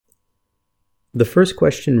The first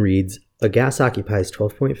question reads, a gas occupies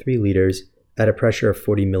 12.3 liters at a pressure of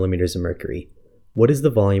 40 millimeters of mercury. What is the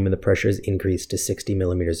volume when the pressure is increased to 60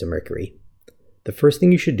 millimeters of mercury? The first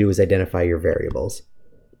thing you should do is identify your variables.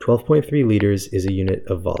 12.3 liters is a unit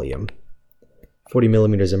of volume. 40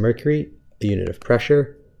 millimeters of mercury, a unit of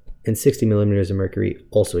pressure, and 60 millimeters of mercury,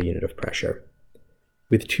 also a unit of pressure.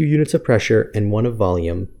 With 2 units of pressure and 1 of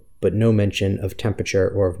volume, but no mention of temperature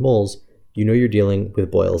or of moles, you know you're dealing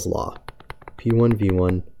with Boyle's law. P1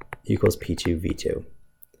 V1 equals P2 V2.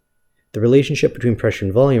 The relationship between pressure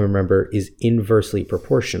and volume, remember, is inversely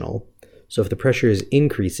proportional. So if the pressure is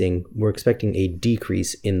increasing, we're expecting a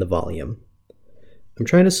decrease in the volume. I'm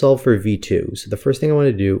trying to solve for V2, so the first thing I want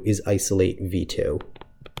to do is isolate V2.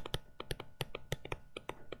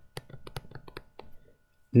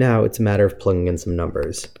 Now it's a matter of plugging in some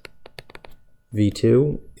numbers.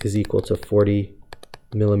 V2 is equal to 40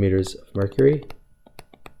 millimeters of mercury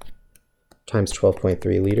times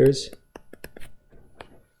 12.3 liters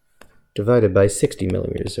divided by 60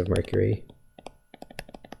 millimeters of mercury.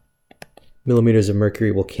 Millimeters of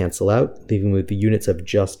mercury will cancel out, leaving with the units of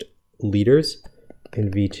just liters,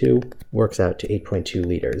 and V2 works out to 8.2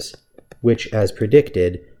 liters, which, as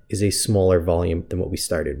predicted, is a smaller volume than what we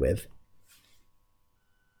started with.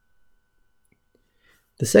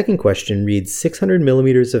 The second question reads 600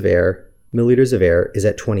 milliliters of air is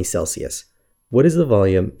at 20 Celsius. What is the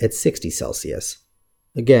volume at 60 Celsius?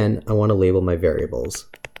 Again, I want to label my variables.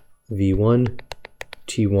 V1,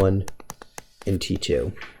 T1, and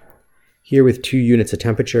T2. Here with 2 units of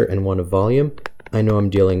temperature and 1 of volume, I know I'm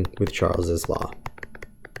dealing with Charles's law.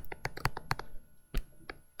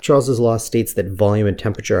 Charles's law states that volume and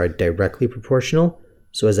temperature are directly proportional,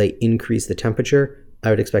 so as I increase the temperature, I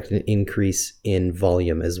would expect an increase in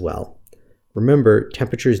volume as well. Remember,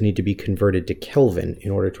 temperatures need to be converted to Kelvin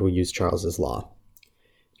in order to use Charles's law.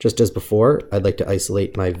 Just as before, I'd like to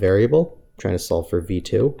isolate my variable, trying to solve for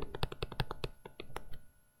V2,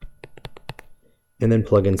 and then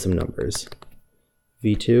plug in some numbers.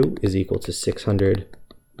 V2 is equal to 600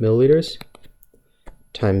 milliliters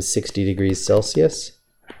times 60 degrees Celsius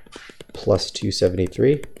plus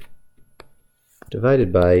 273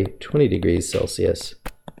 divided by 20 degrees Celsius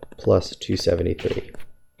plus 273.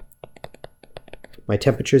 My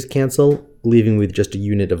temperatures cancel, leaving with just a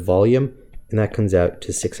unit of volume, and that comes out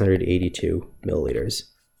to 682 milliliters.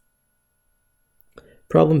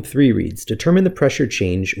 Problem 3 reads, determine the pressure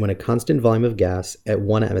change when a constant volume of gas at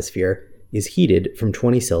 1 atmosphere is heated from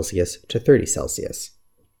 20 Celsius to 30 Celsius.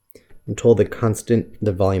 I'm told that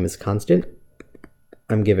the volume is constant.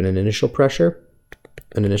 I'm given an initial pressure,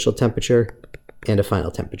 an initial temperature, and a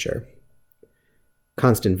final temperature.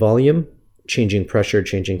 Constant volume, changing pressure,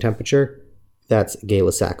 changing temperature, that's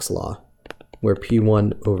Gay-Lussac's law, where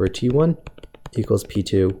P1 over T1 equals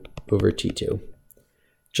P2 over T2.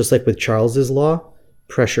 Just like with Charles's law,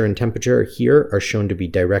 pressure and temperature here are shown to be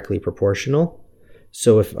directly proportional.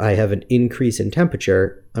 So if I have an increase in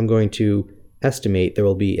temperature, I'm going to estimate there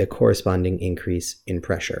will be a corresponding increase in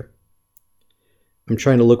pressure. I'm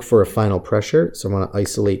trying to look for a final pressure, so I want to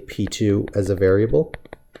isolate P2 as a variable,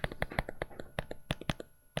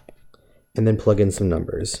 and then plug in some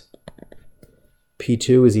numbers.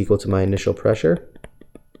 P2 is equal to my initial pressure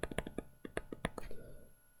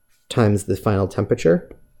times the final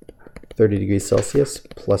temperature, 30 degrees Celsius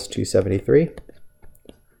plus 273,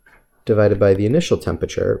 divided by the initial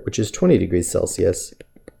temperature, which is 20 degrees Celsius,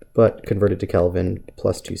 but converted to Kelvin,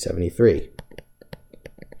 plus 273.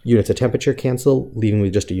 Units of temperature cancel, leaving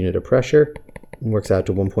with just a unit of pressure, and works out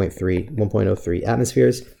to 1.03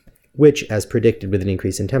 atmospheres, which, as predicted with an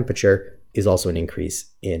increase in temperature, is also an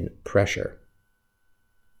increase in pressure.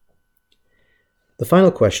 The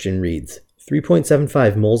final question reads,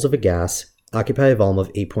 3.75 moles of a gas occupy a volume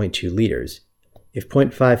of 8.2 liters. If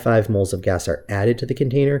 0.55 moles of gas are added to the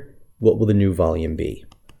container, what will the new volume be?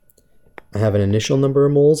 I have an initial number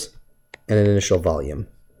of moles and an initial volume.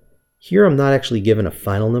 Here I'm not actually given a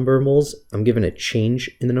final number of moles, I'm given a change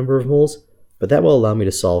in the number of moles, but that will allow me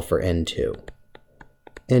to solve for N2.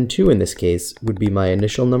 N2 in this case would be my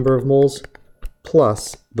initial number of moles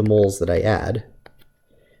plus the moles that I add,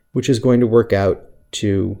 which is going to work out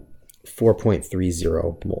to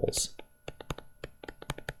 4.30 moles.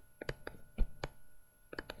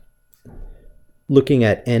 Looking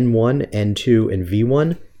at N1, N2, and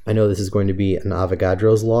V1, I know this is going to be an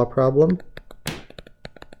Avogadro'S Law problem.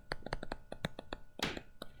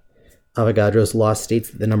 Avogadro'S Law states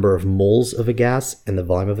that the number of moles of a gas and the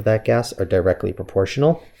volume of that gas are directly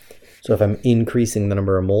proportional. So if I'm increasing the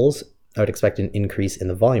number of moles, I would expect an increase in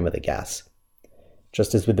the volume of the gas.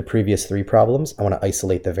 Just as with the previous 3 problems, I want to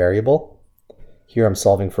isolate the variable. Here I'm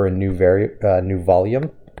solving for a new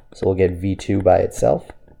volume, so we'll get V2 by itself.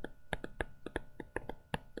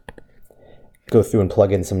 Go through and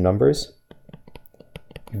plug in some numbers.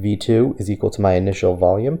 V2 is equal to my initial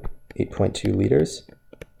volume, 8.2 liters.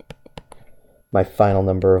 My final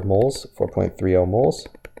number of moles, 4.30 moles.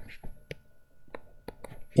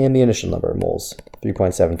 And the initial number of moles,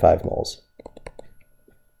 3.75 moles.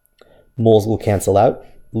 Moles will cancel out,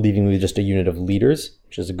 leaving me just a unit of liters,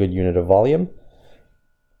 which is a good unit of volume.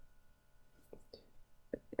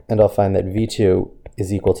 And I'll find that V2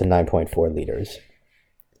 is equal to 9.4 liters.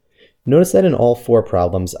 Notice that in all 4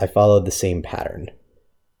 problems, I followed the same pattern.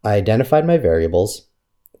 I identified my variables,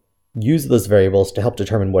 used those variables to help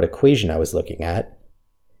determine what equation I was looking at,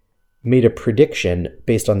 made a prediction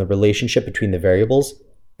based on the relationship between the variables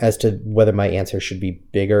as to whether my answer should be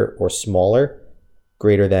bigger or smaller,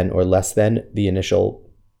 greater than or less than the initial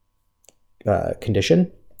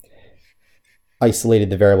condition, isolated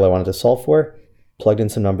the variable I wanted to solve for, plugged in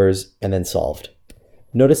some numbers, and then solved.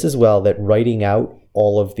 Notice as well that writing out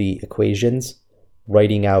all of the equations,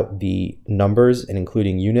 writing out the numbers and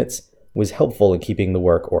including units was helpful in keeping the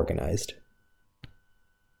work organized.